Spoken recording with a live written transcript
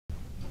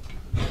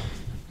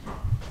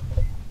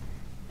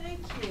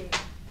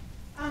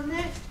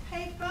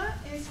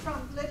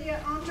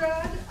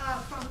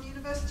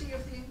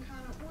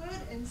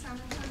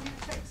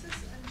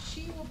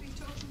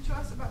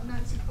about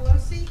Nancy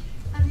Pelosi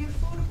and the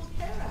Affordable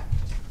Care Act.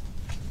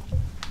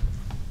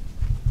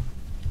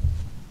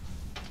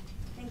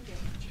 Thank you.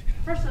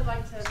 First, I'd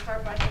like to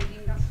start by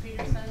thanking Dr.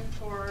 Peterson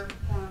for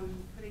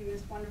putting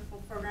this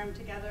wonderful program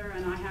together,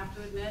 and I have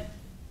to admit,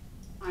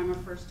 I'm a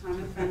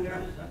first-time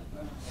offender.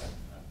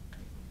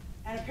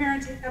 And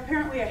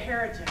apparently a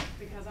heretic,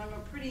 because I'm a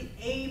pretty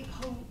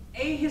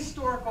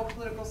ahistorical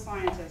political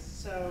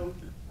scientist, so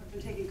I've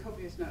been taking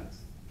copious notes.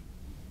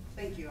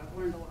 Thank you, I've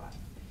learned a lot.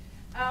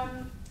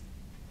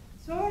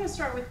 So I want to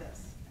start with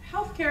this.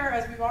 Healthcare,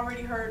 as we've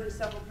already heard in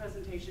several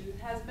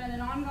presentations, has been an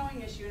ongoing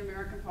issue in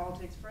American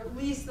politics for at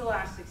least the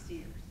last 60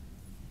 years.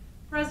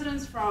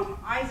 Presidents from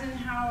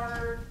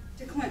Eisenhower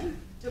to Clinton,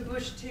 to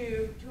Bush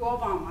to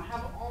Obama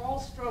have all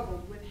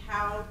struggled with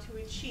how to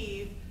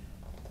achieve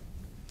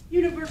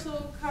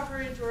universal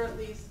coverage, or at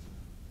least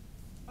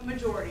a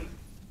majority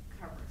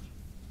coverage.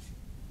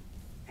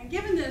 And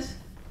given this,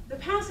 the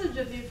passage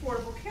of the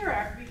Affordable Care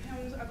Act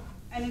becomes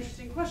an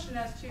interesting question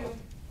as to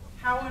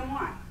how and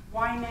why.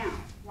 Why now?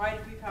 Why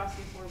did we pass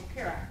the Affordable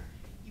Care Act?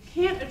 You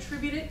can't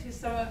attribute it to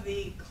some of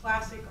the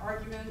classic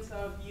arguments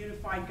of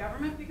unified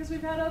government, because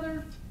we've had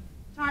other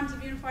times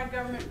of unified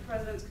government and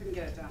presidents couldn't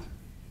get it done.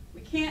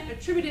 We can't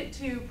attribute it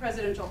to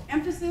presidential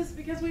emphasis,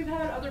 because we've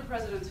had other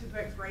presidents who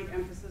put great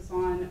emphasis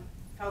on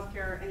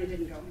healthcare and it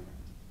didn't go anywhere.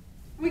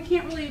 And we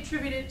can't really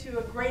attribute it to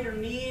a greater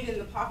need in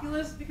the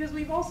populace, because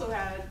we've also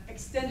had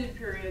extended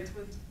periods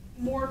with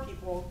more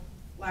people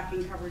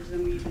lacking coverage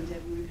than we even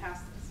did when we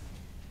passed this.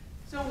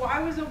 So why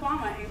was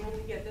Obama able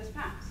to get this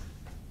passed?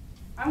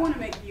 I want to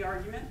make the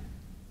argument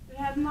that it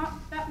had not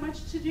that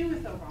much to do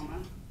with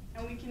Obama,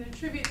 and we can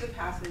attribute the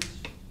passage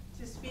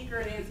to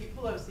Speaker Nancy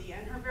Pelosi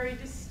and her very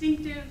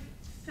distinctive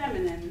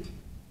feminine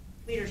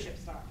leadership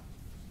style.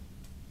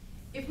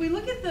 If we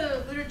look at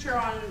the literature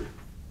on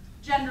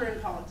gender in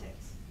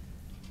politics,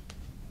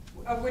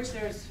 of which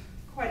there's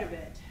quite a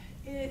bit,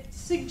 it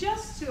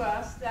suggests to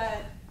us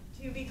that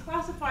to be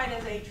classified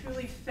as a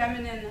truly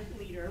feminine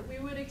leader, we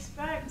would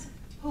expect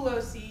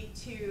Pelosi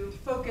to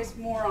focus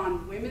more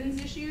on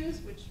women's issues,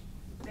 which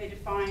they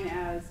define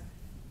as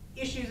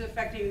issues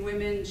affecting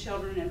women,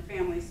 children, and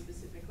families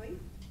specifically.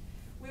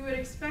 We would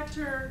expect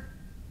her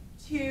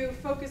to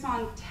focus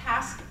on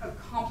task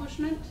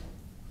accomplishment,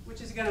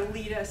 which is going to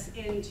lead us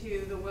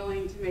into the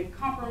willing to make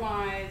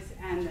compromise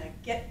and the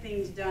get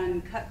things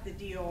done, cut the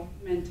deal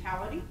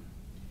mentality.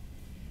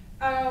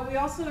 We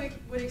also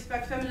would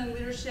expect feminine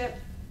leadership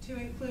to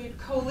include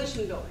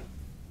coalition building.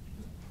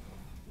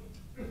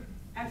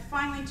 And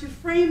finally, to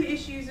frame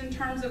issues in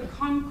terms of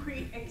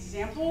concrete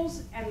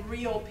examples and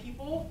real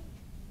people.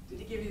 And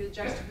to give you the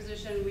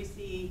juxtaposition, we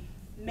see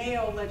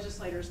male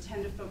legislators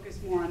tend to focus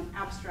more on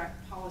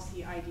abstract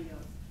policy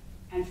ideas,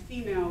 and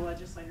female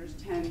legislators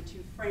tend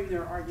to frame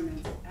their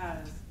arguments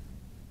as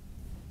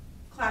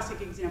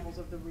classic examples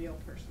of the real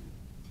person.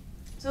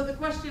 So the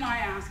question I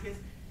ask is,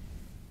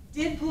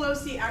 did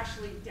Pelosi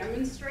actually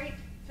demonstrate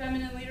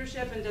feminine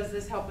leadership, and does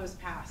this help us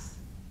pass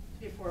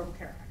the Affordable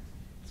Care Act?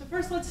 So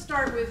first, let's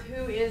start with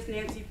who is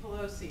Nancy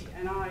Pelosi,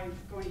 and I'm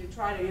going to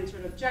try to answer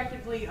it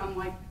objectively,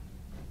 unlike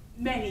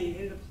many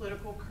in the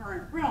political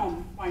current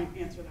realm might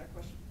answer that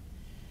question.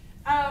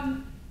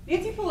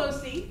 Nancy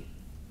Pelosi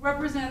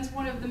represents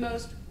one of the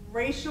most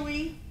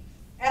racially,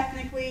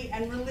 ethnically,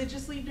 and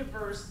religiously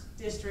diverse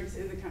districts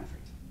in the country,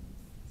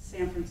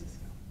 San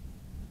Francisco.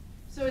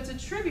 So it's a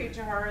tribute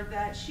to her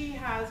that she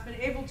has been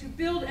able to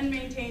build and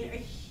maintain a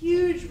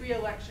huge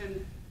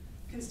re-election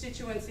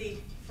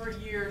constituency for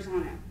years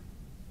on end.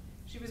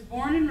 She was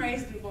born and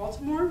raised in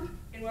Baltimore,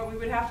 in what we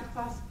would have to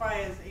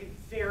classify as a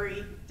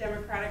very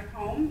Democratic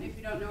home. If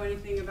you don't know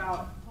anything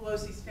about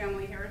Pelosi's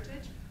family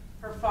heritage,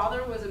 her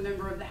father was a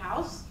member of the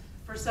House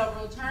for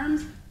several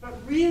terms, but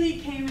really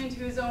came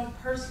into his own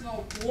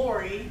personal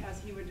glory, as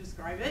he would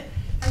describe it,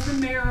 as the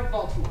mayor of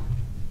Baltimore.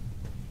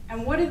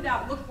 And what did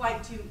that look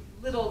like to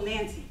little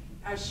Nancy,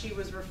 as she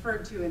was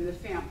referred to in the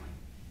family?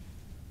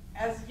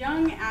 As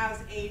young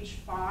as age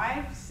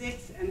 5,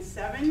 6, and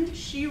 7,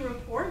 she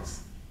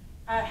reports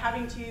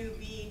having to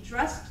be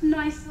dressed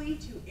nicely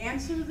to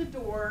answer the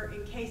door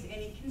in case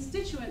any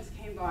constituents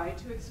came by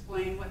to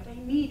explain what they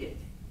needed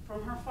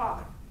from her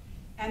father.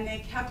 And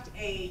they kept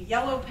a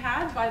yellow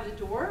pad by the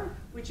door,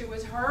 which it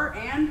was her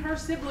and her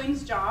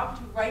siblings' job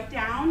to write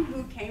down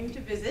who came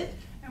to visit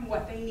and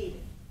what they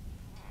needed.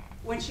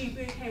 When she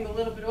became a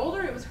little bit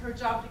older, it was her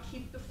job to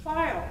keep the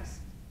files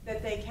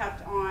that they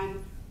kept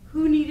on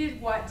who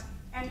needed what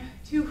and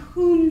to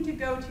whom to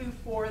go to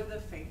for the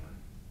favor.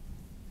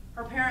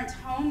 Her parents'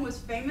 home was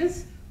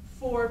famous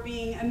for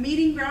being a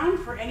meeting ground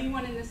for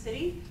anyone in the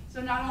city.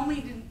 So not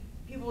only did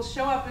people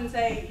show up and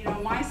say, you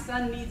know, my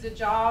son needs a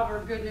job,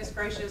 or goodness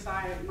gracious,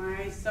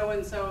 my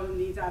so-and-so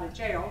needs out of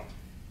jail.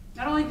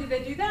 Not only did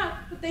they do that,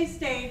 but they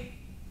stayed,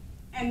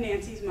 and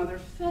Nancy's mother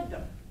fed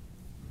them.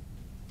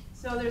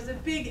 So there's a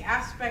big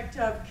aspect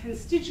of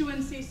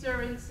constituency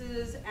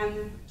services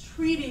and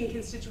treating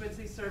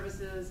constituency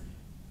services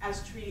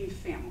as treating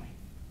family.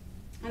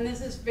 And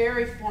this is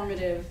very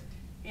formative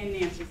in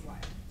Nancy's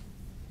life.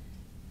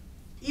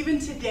 Even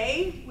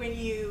today, when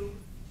you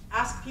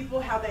ask people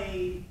how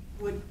they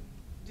would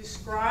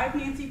describe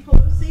Nancy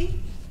Pelosi.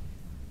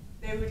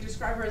 They would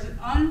describe her as an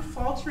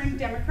unfaltering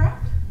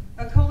Democrat,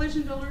 a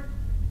coalition builder,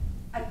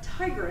 a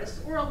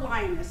tigress, or a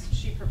lioness.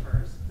 She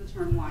prefers the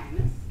term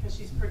lioness because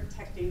she's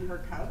protecting her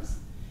cubs,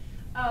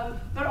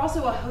 but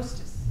also a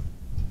hostess.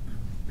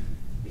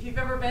 If you've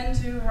ever been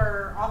to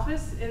her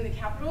office in the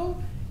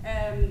Capitol,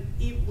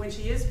 when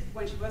she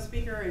was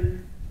Speaker,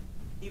 and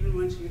even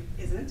when she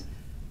isn't,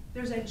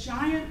 there's a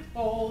giant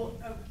bowl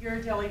of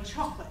Ghirardelli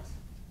chocolate,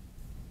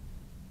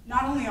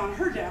 not only on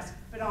her desk,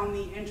 but on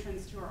the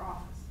entrance to her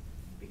office,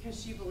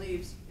 because she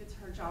believes it's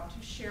her job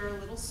to share a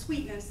little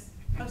sweetness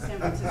of San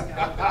Francisco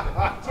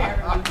to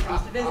everyone who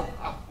comes to visit.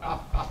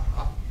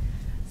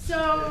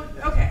 So,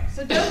 okay,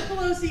 so does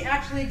Pelosi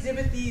actually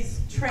exhibit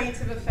these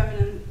traits of a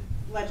feminine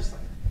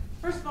legislator?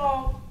 First of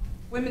all,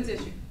 women's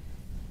issue.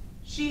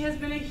 She has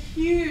been a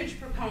huge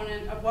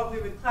proponent of what we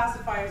would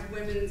classify as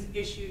women's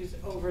issues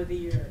over the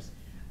years.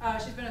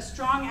 She's been a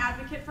strong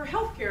advocate for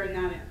healthcare in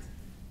that end.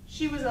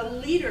 She was a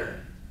leader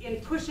in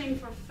pushing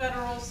for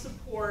federal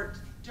support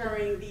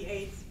during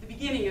the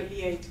beginning of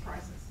the AIDS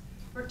crisis,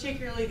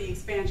 particularly the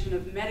expansion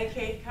of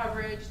Medicaid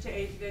coverage to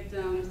AIDS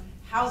victims,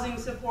 housing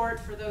support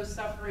for those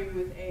suffering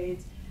with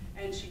AIDS,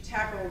 and she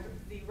tackled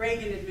the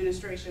Reagan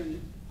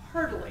administration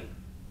heartily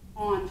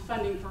on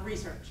funding for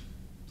research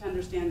to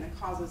understand the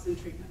causes and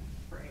treatment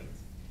for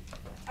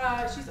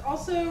AIDS. She's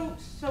also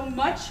so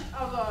much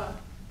of a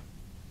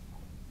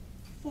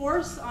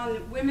force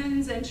on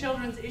women's and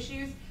children's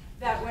issues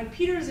that when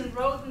Peters and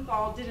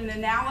Rosenthal did an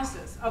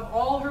analysis of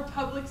all her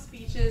public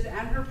speeches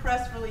and her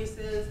press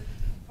releases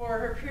for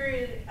her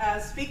period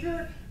as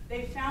Speaker,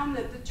 they found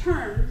that the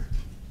terms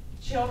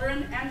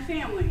children and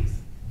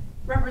families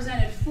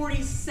represented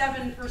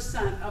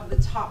 47% of the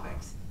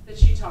topics that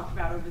she talked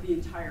about over the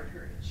entire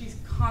period. She's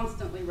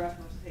constantly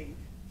referencing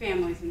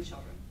families and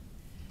children.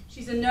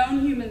 She's a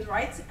known human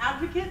rights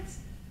advocate.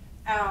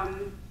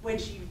 When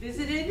she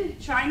visited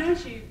China,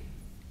 she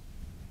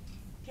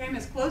came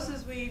as close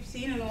as we've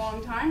seen in a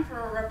long time for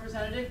a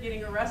representative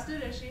getting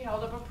arrested as she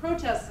held up a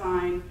protest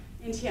sign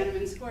in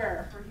Tiananmen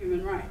Square for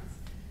human rights.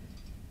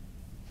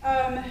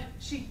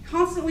 She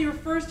constantly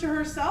refers to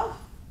herself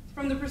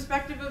from the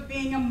perspective of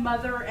being a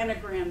mother and a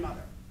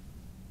grandmother.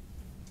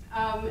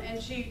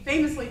 And she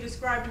famously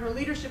described her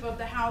leadership of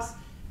the House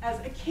as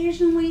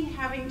occasionally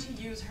having to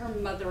use her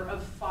mother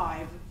of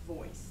five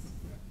voice.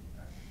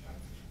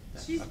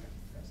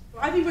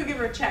 I think we'll give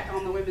her a check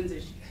on the women's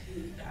issue.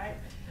 Right?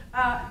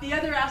 The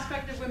other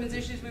aspect of women's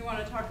issues we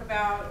want to talk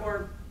about,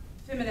 or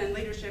feminine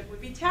leadership,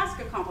 would be task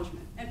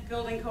accomplishment and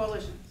building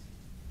coalitions.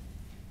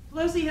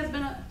 Pelosi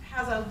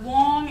has a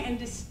long and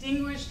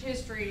distinguished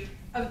history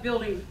of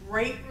building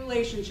great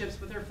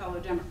relationships with her fellow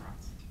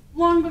Democrats,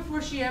 long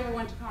before she ever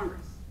went to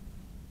Congress.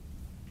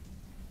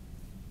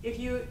 If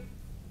you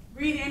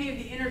read any of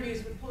the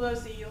interviews with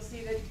Pelosi, you'll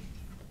see that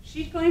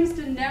she claims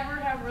to never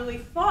have really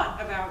thought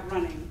about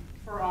running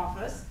for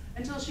office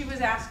until she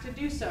was asked to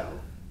do so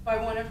by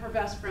one of her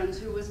best friends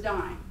who was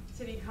dying,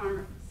 sitting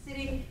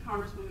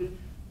Congresswoman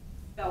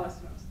Bella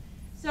Smith.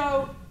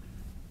 So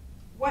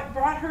what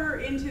brought her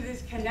into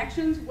these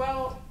connections?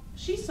 Well,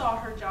 she saw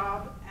her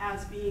job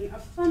as being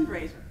a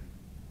fundraiser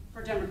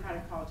for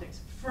Democratic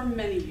politics for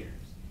many years.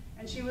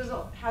 And she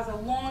has a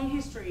long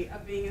history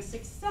of being a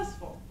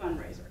successful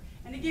fundraiser.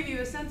 And to give you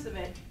a sense of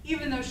it,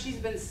 even though she's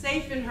been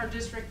safe in her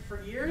district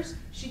for years,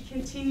 she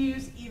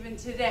continues even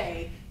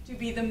today to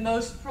be the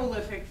most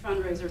prolific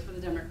fundraiser for the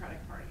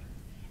Democratic Party.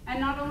 And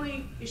not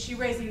only is she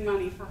raising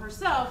money for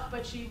herself,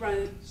 but she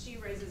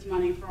raises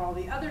money for all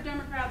the other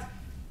Democrats.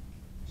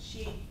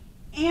 She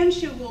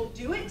will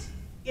do it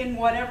in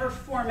whatever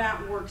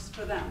format works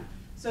for them.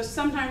 So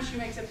sometimes she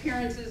makes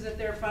appearances at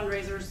their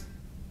fundraisers.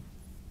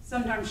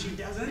 Sometimes she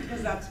doesn't,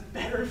 because that's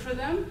better for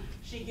them.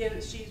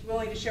 She's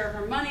willing to share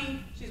her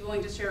money. She's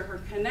willing to share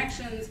her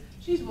connections.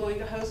 She's willing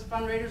to host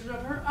fundraisers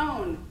of her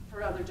own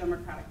for other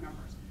Democratic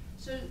members.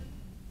 So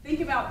think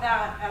about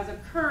that as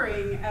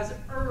occurring as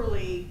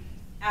early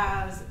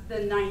as the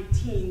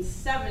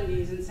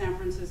 1970s in San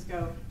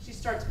Francisco. She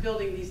starts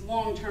building these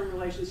long-term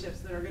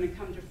relationships that are going to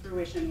come to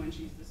fruition when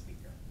she's the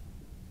Speaker.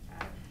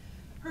 Okay?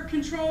 Her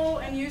control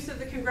and use of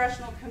the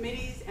congressional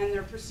committees and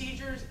their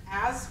procedures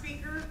as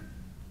Speaker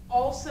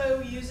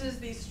also uses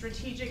these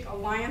strategic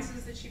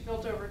alliances that she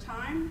built over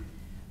time.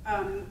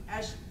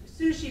 As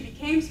soon as she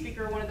became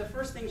Speaker, one of the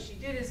first things she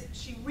did is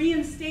she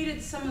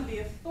reinstated some of the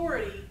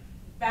authority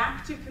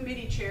back to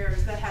committee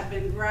chairs that had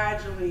been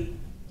gradually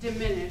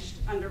diminished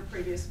under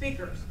previous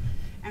speakers.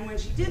 And when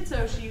she did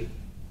so, she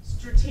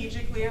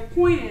strategically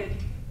appointed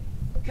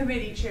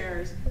committee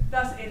chairs,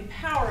 thus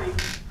empowering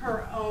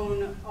her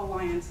own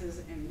alliances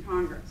in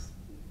Congress.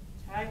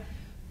 Okay?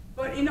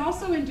 But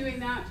also in doing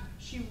that,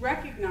 she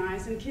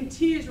recognized and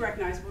continues to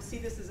recognize, we'll see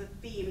this as a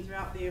theme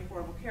throughout the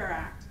Affordable Care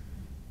Act,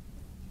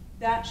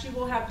 that she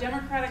will have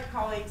Democratic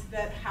colleagues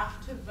that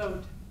have to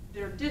vote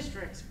their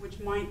districts, which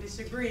might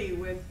disagree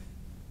with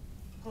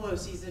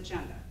Pelosi's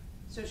agenda.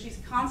 So she's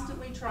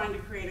constantly trying to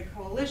create a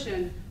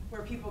coalition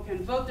where people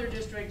can vote their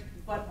district,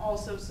 but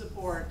also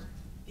support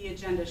the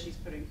agenda she's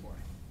putting forth.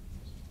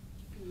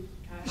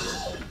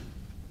 Okay.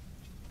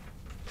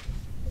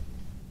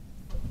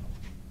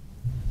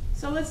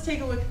 So let's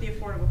take a look at the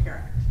Affordable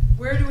Care Act.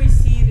 Where do we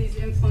see these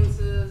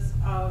influences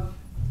of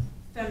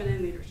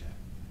feminine leadership?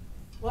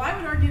 Well, I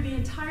would argue the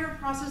entire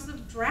process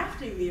of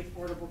drafting the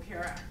Affordable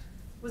Care Act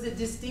was a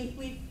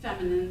distinctly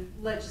feminine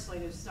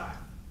legislative style.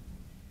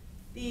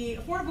 The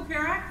Affordable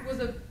Care Act was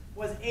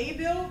a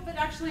bill, but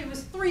actually it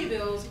was 3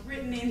 bills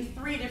written in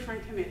 3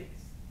 different committees: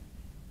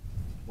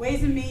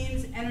 Ways and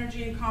Means,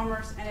 Energy and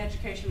Commerce, and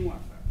Education and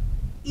Welfare.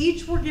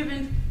 Each were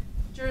given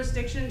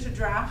jurisdiction to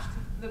draft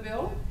the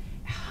bill.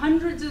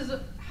 Hundreds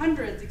of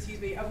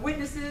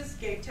witnesses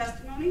gave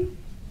testimony.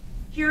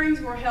 Hearings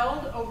were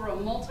held over a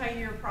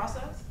multi-year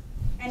process,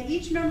 and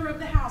each member of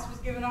the House was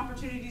given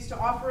opportunities to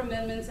offer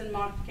amendments and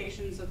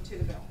modifications to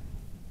the bill.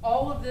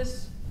 All of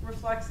this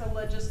reflects a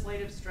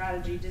legislative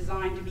strategy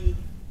designed to be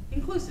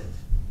inclusive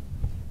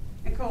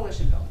and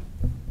coalition building.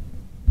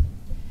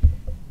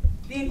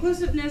 The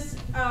inclusiveness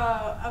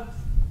of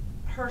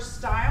her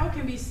style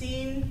can be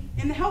seen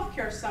in the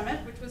Healthcare Summit,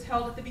 which was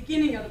held at the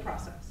beginning of the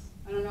process.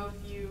 I don't know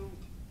if you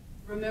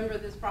remember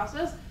this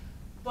process,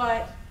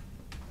 but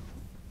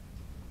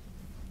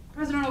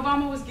President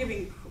Obama was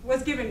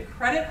given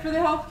credit for the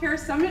Healthcare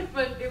Summit,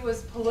 but it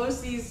was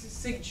Pelosi's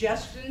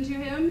suggestion to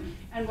him,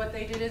 and what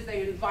they did is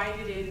they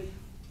invited in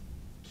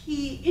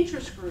key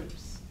interest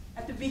groups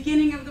at the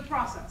beginning of the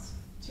process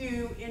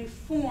to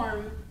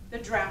inform the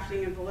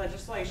drafting of the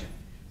legislation.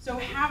 So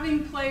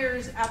having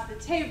players at the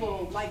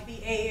table like the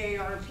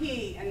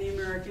AARP and the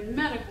American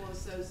Medical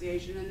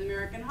Association and the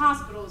American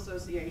Hospital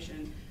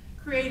Association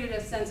created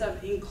a sense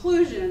of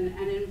inclusion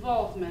and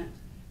involvement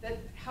that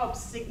helped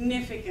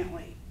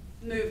significantly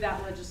move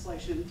that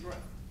legislation through.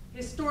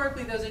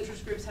 Historically, those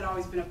interest groups had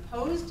always been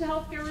opposed to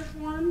healthcare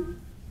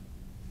reform.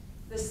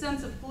 The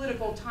sense of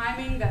political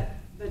timing that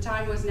the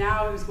time was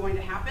now, it was going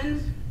to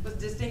happen, was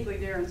distinctly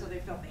there, and so they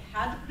felt they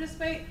had to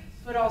participate,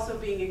 but also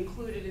being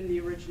included in the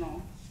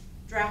original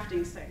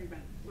drafting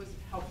segment was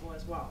helpful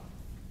as well.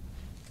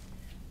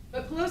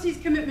 But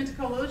Pelosi's commitment to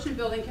coalition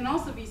building can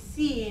also be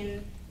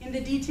seen in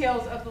the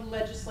details of the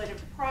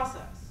legislative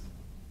process.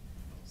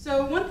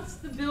 So once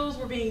the bills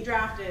were being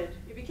drafted,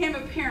 it became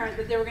apparent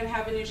that they were going to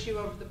have an issue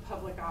over the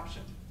public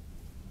option.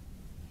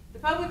 The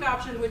public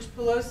option, which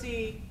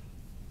Pelosi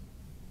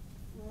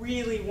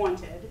really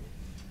wanted,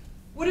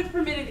 would have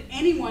permitted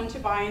anyone to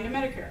buy into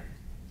Medicare.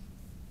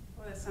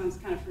 Well, that sounds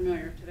kind of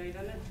familiar today,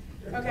 doesn't it?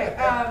 Okay,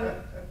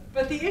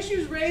 but the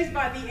issues raised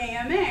by the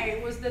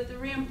AMA was that the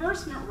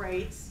reimbursement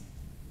rates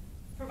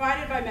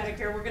provided by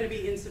Medicare were going to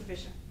be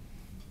insufficient.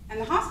 And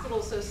the Hospital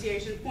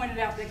Association pointed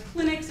out that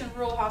clinics and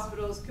rural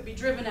hospitals could be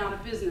driven out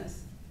of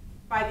business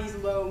by these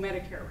low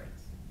Medicare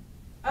rates.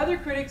 Other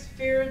critics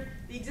feared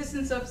the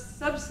existence of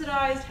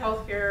subsidized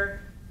health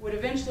care would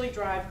eventually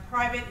drive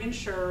private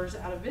insurers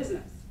out of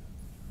business.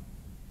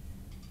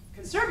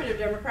 Conservative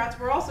Democrats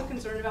were also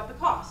concerned about the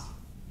cost.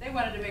 They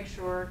wanted to make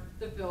sure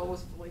the bill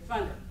was fully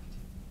funded.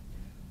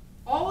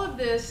 All of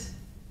this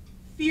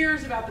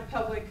fears about the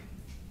public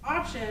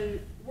option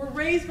were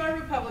raised by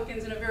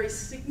Republicans in a very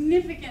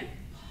significant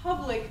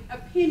public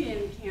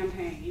opinion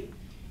campaign,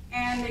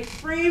 and they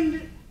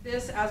framed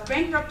this as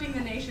bankrupting the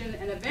nation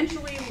and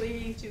eventually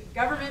leading to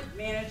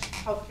government-managed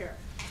health care,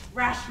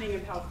 rationing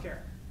of health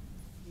care.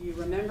 Do you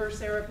remember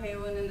Sarah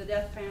Palin and the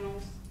death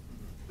panels?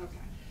 Okay.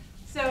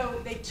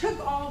 So they took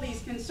all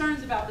these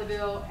concerns about the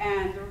bill,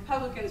 and the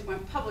Republicans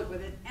went public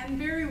with it, and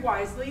very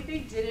wisely, they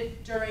did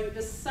it during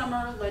the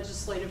summer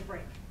legislative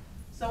break.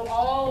 So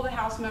all the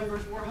House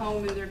members were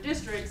home in their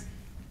districts,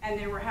 and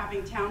they were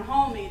having town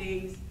hall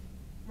meetings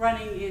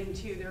running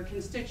into their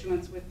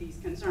constituents with these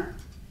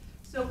concerns.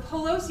 So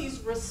Pelosi's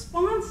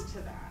response to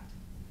that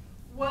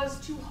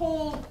was to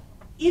hold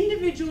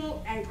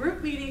individual and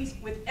group meetings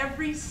with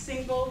every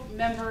single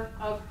member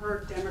of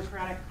her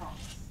Democratic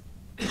caucus.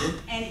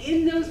 And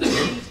in those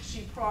meetings,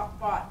 she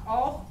brought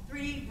all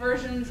 3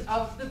 versions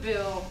of the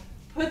bill,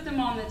 put them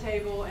on the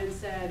table, and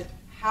said,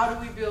 how do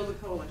we build a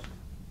coalition?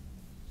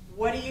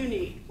 What do you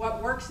need?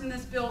 What works in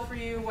this bill for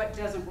you? What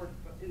doesn't work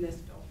in this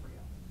bill for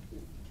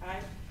you? Okay?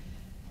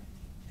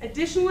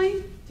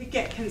 Additionally, to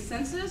get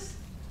consensus,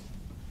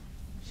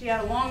 she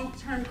had a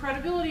long-term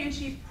credibility, and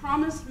she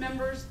promised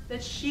members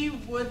that she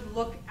would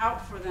look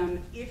out for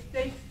them if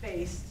they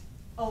faced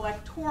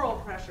electoral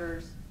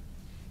pressures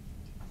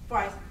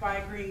by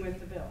agreeing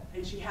with the bill.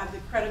 And she had the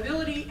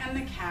credibility and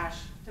the cash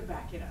to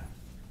back it up.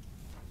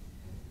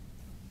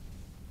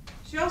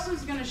 She also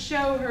is going to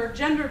show her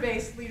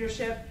gender-based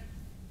leadership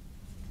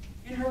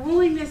in her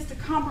willingness to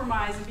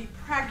compromise and be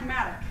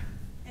pragmatic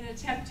in an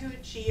attempt to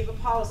achieve a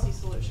policy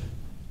solution.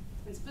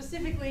 And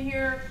specifically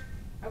here,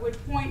 I would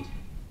point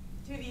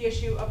to the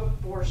issue of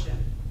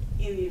abortion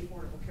in the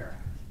Affordable Care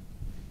Act.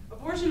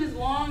 Abortion has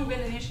long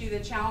been an issue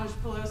that challenged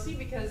Pelosi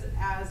because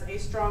as a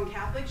strong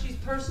Catholic, she's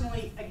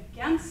personally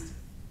against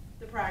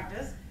the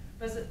practice,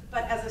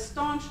 but as a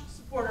staunch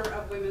supporter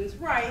of women's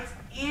rights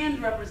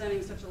and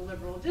representing such a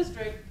liberal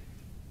district,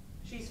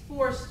 she's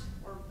forced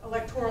or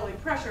electorally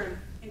pressured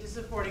into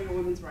supporting a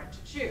woman's right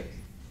to choose.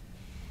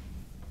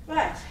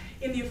 But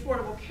in the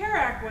Affordable Care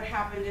Act, what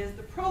happened is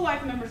the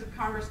pro-life members of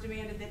Congress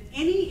demanded that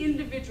any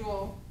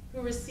individual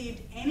who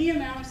received any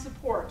amount of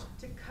support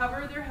to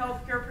cover their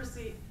health care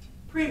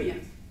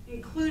premiums,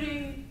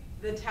 including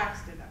the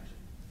tax deduction,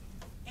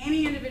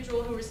 any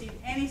individual who received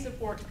any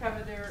support to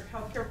cover their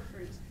health care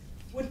premiums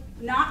would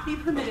not be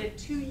permitted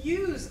to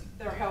use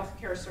their health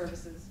care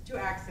services to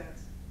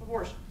access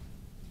abortion.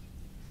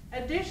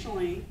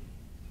 Additionally,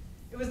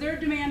 it was their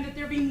demand that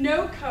there be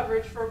no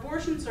coverage for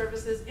abortion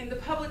services in the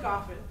public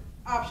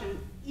option,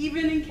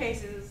 even in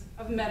cases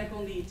of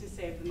medical need to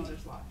save the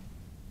mother's life.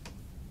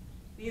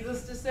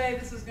 Needless to say,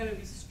 this was going to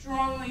be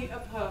strongly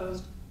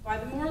opposed by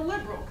the more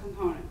liberal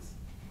components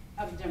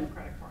of the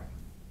Democratic Party.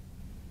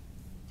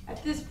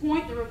 At this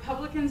point, the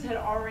Republicans had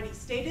already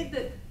stated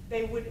that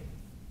they would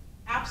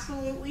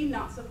absolutely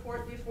not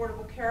support the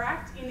Affordable Care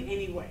Act in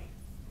any way.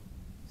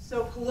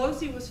 So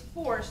Pelosi was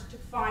forced to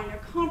find a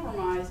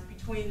compromise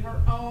between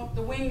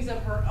the wings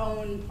of her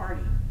own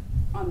party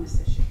on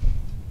this issue.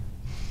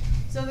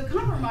 So the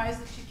compromise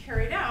that she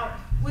carried out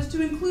was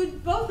to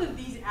include both of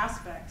these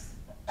aspects,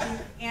 these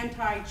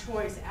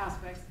anti-choice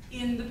aspects,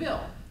 in the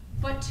bill,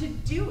 but to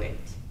do it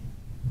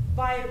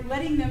by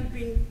letting them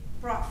be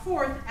brought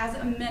forth as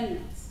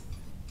amendments.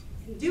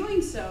 In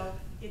doing so,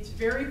 it's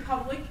very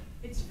public,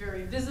 it's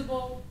very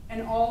visible,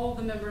 and all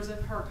the members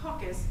of her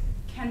caucus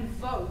can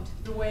vote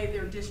the way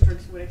their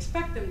districts would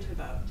expect them to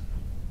vote,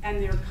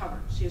 and they're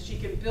covered. She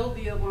can build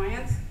the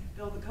alliance,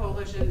 build the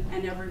coalition,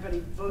 and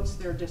everybody votes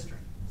their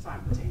district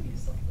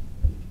simultaneously.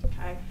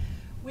 Okay?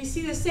 We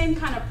see the same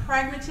kind of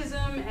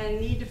pragmatism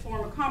and need to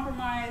form a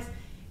compromise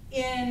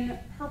in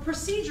her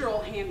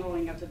procedural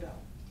handling of the bill.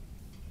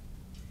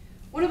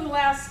 One of the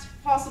last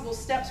possible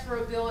steps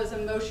for a bill is a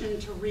motion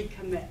to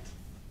recommit.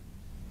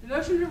 The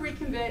motion to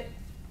recommit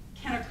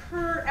can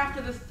occur after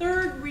the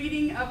third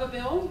reading of a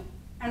bill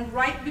and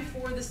right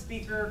before the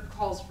speaker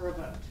calls for a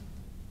vote.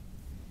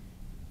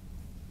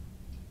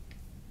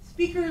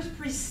 Speakers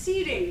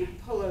preceding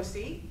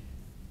Pelosi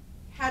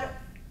had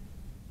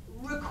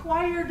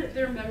required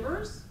their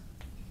members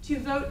to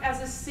vote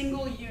as a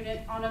single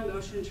unit on a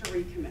motion to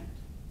recommit.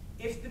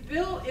 If the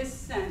bill is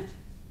sent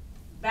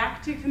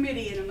back to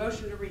committee in a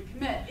motion to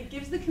recommit, it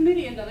gives the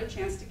committee another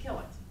chance to kill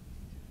it.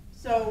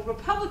 So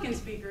Republican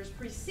speakers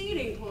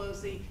preceding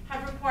Pelosi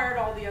had required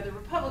all the other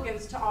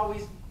Republicans to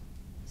always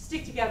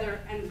stick together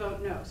and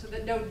vote no, so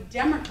that no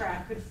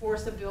Democrat could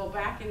force a bill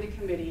back into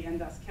committee and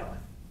thus kill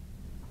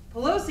it.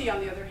 Pelosi,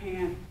 on the other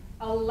hand,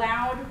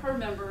 allowed her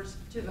members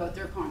to vote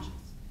their conscience.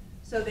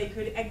 So they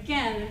could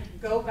again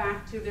go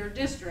back to their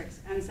districts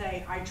and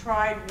say, I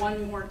tried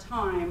one more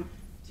time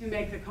to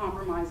make the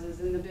compromises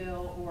in the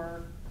bill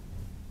or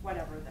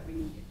whatever that we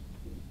needed.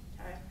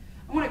 Okay?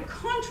 I want to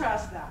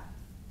contrast that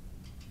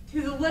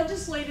to the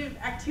legislative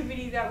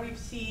activity that we've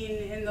seen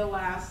in the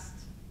last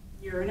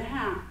year and a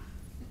half.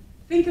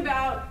 Think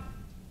about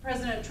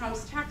President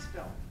Trump's tax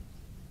bill.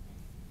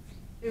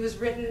 It was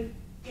written,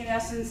 in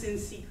essence, in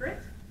secret.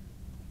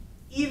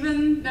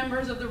 Even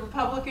members of the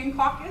Republican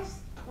caucus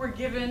were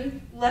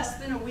given less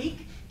than a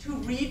week to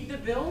read the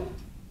bill.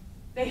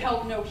 They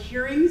held no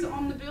hearings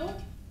on the bill.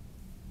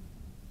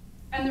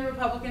 And the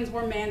Republicans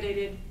were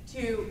mandated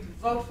to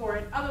vote for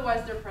it,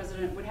 otherwise their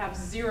president would have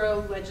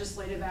 0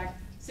 legislative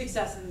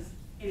successes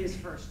in his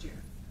first year.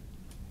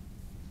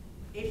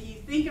 If you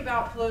think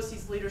about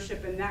Pelosi's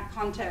leadership in that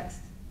context,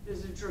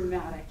 there's a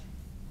dramatic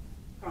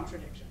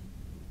contradiction.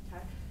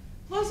 Okay?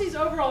 Pelosi's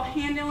overall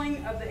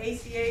handling of the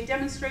ACA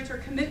demonstrates her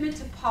commitment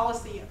to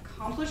policy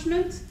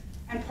accomplishment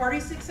and party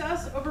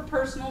success over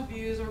personal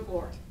views or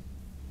glory.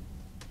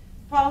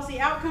 The policy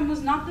outcome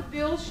was not the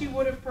bill she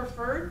would have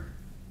preferred,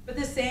 but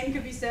the same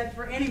could be said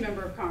for any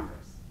member of Congress.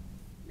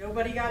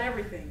 Nobody got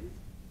everything,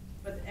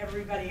 but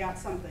everybody got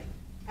something.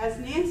 As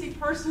Nancy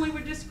personally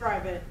would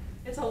describe it,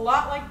 it's a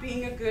lot like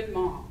being a good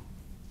mom.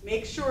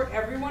 Make sure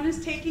everyone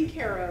is taken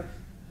care of,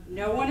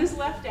 no one is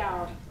left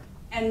out,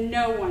 and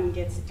no one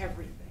gets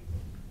everything.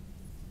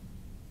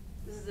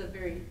 This is a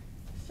very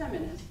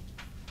feminist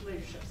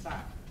leadership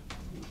style.